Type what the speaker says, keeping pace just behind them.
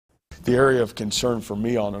The area of concern for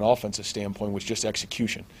me on an offensive standpoint was just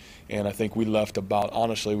execution. And I think we left about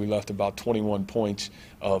 21 points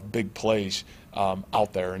of big plays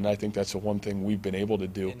out there, and I think that's the one thing we've been able to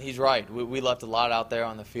do. And he's right. We left a lot out there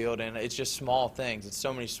on the field, and it's just small things. It's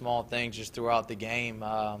so many small things just throughout the game.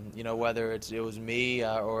 You know, whether it was me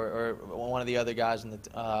or one of the other guys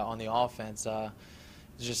on the offense.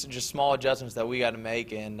 Just small adjustments that we got to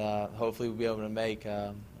make, and hopefully we'll be able to make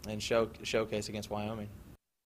and showcase against Wyoming.